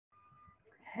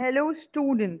Hello,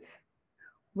 students.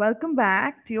 Welcome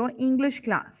back to your English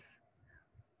class.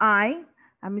 I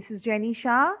am Mrs. Jenny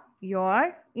Shah,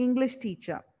 your English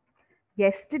teacher.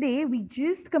 Yesterday, we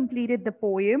just completed the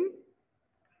poem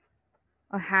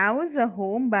A House, a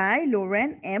Home by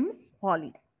Lauren M.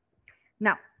 Holly.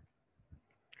 Now,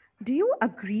 do you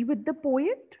agree with the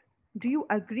poet? Do you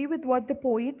agree with what the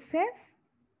poet says?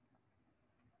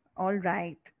 All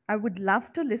right. I would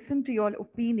love to listen to your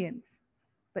opinions.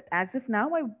 But as of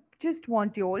now, I just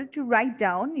want you all to write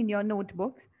down in your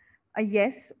notebooks a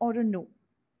yes or a no.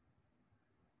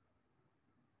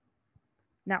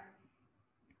 Now,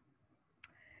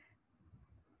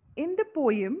 in the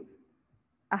poem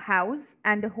A House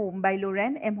and a Home by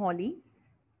Lauren M. Holly,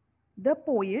 the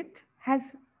poet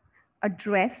has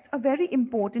addressed a very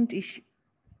important issue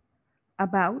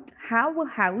about how a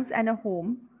house and a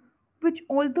home, which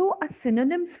although are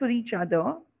synonyms for each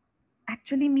other,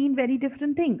 actually mean very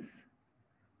different things.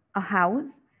 A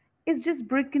house is just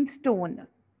brick and stone,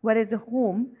 whereas a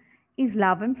home is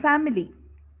love and family.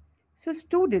 So,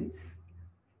 students,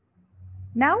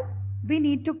 now we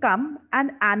need to come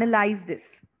and analyze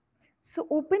this. So,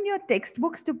 open your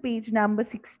textbooks to page number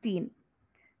 16.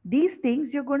 These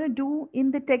things you're going to do in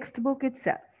the textbook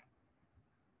itself.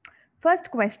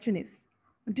 First question is,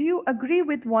 do you agree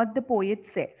with what the poet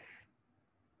says?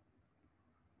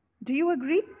 Do you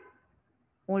agree?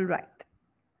 All right.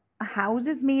 A house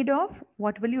is made of,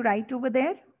 what will you write over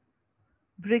there?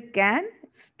 Brick and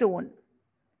stone.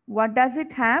 What does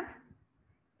it have?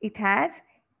 It has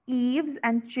eaves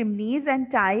and chimneys and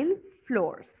tile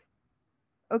floors.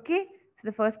 Okay, so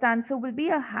the first answer will be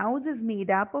a house is made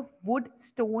up of wood,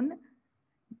 stone,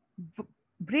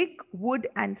 brick, wood,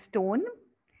 and stone.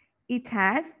 It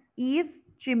has eaves,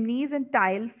 chimneys, and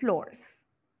tile floors.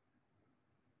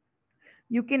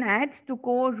 You can add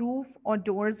stucco, roof, or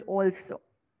doors also.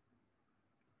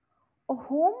 A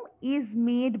home is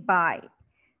made by.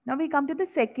 Now we come to the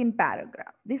second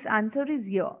paragraph. This answer is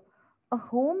here. A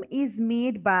home is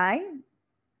made by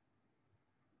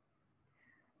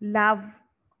love,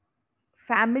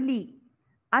 family,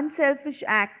 unselfish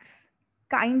acts,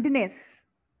 kindness,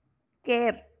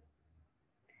 care.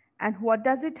 And what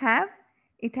does it have?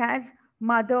 It has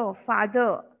mother,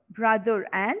 father, brother,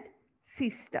 and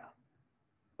sister.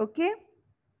 Okay?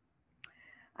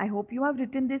 I hope you have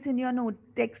written this in your note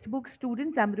textbook,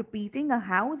 students. I'm repeating, a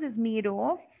house is made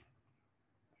of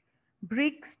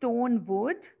brick, stone,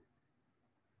 wood.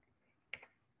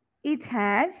 It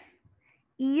has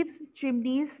eaves,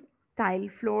 chimneys, tile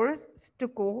floors,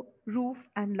 stucco, roof,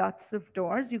 and lots of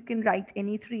doors. You can write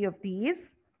any three of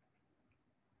these.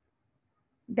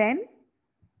 Then,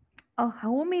 a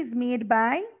home is made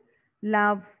by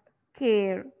love,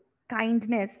 care,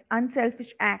 kindness,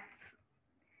 unselfish acts.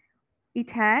 It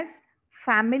has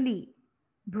family,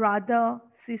 brother,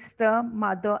 sister,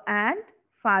 mother, and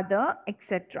father,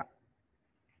 etc.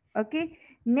 Okay,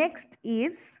 next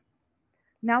is,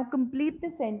 now complete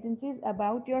the sentences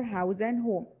about your house and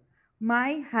home.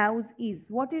 My house is,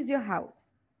 what is your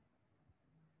house?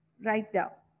 Write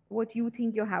down what you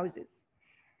think your house is.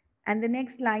 And the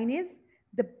next line is,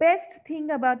 the best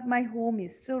thing about my home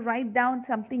is. So write down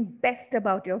something best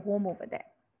about your home over there.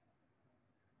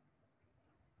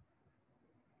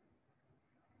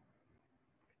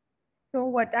 So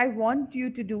what I want you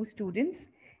to do, students,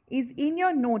 is in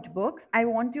your notebooks, I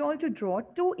want you all to draw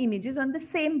two images on the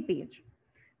same page.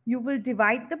 You will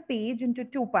divide the page into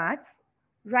two parts.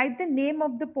 Write the name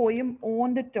of the poem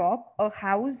on the top, A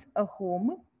House, a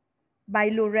Home by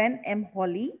Lauren M.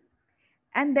 Holly.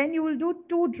 And then you will do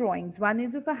two drawings. One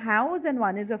is of a house and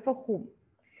one is of a home.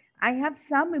 I have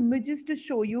some images to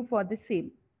show you for the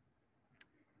same.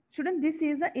 Student, this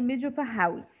is an image of a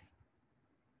house.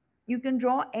 You can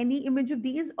draw any image of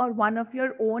these or one of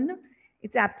your own.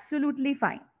 It's absolutely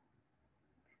fine.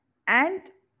 And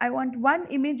I want one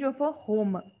image of a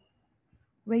home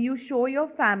where you show your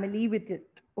family with it.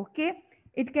 Okay?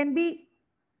 It can be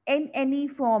in any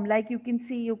form, like you can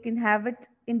see, you can have it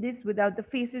in this without the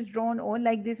faces drawn, or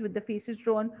like this with the faces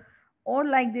drawn, or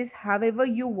like this, however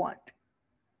you want.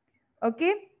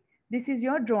 Okay? This is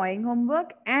your drawing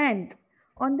homework. And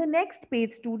on the next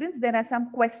page, students, there are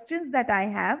some questions that I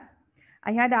have.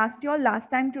 I had asked you all last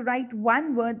time to write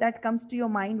one word that comes to your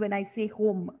mind when I say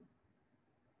home.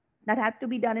 That had to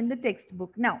be done in the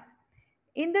textbook. Now,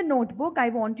 in the notebook, I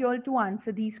want you all to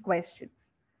answer these questions.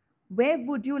 Where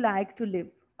would you like to live?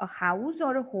 A house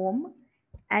or a home?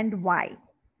 And why?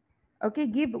 Okay,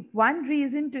 give one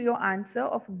reason to your answer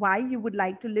of why you would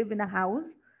like to live in a house,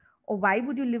 or why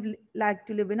would you like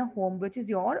to live in a home, which is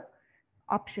your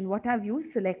option. What have you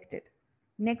selected?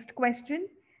 Next question.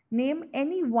 Name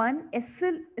any one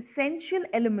essential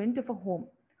element of a home.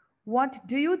 What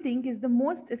do you think is the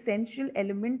most essential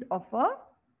element of a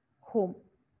home?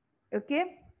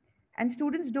 Okay. And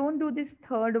students, don't do this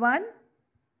third one.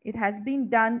 It has been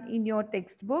done in your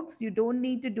textbooks. You don't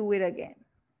need to do it again.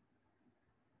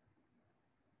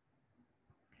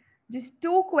 Just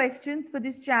two questions for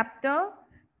this chapter.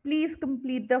 Please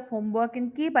complete the homework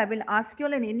and keep. I will ask you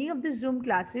all in any of the Zoom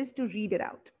classes to read it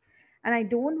out. And I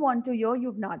don't want to hear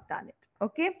you've not done it.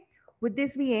 Okay. With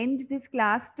this, we end this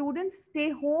class. Students,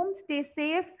 stay home, stay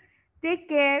safe, take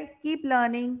care, keep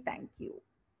learning. Thank you.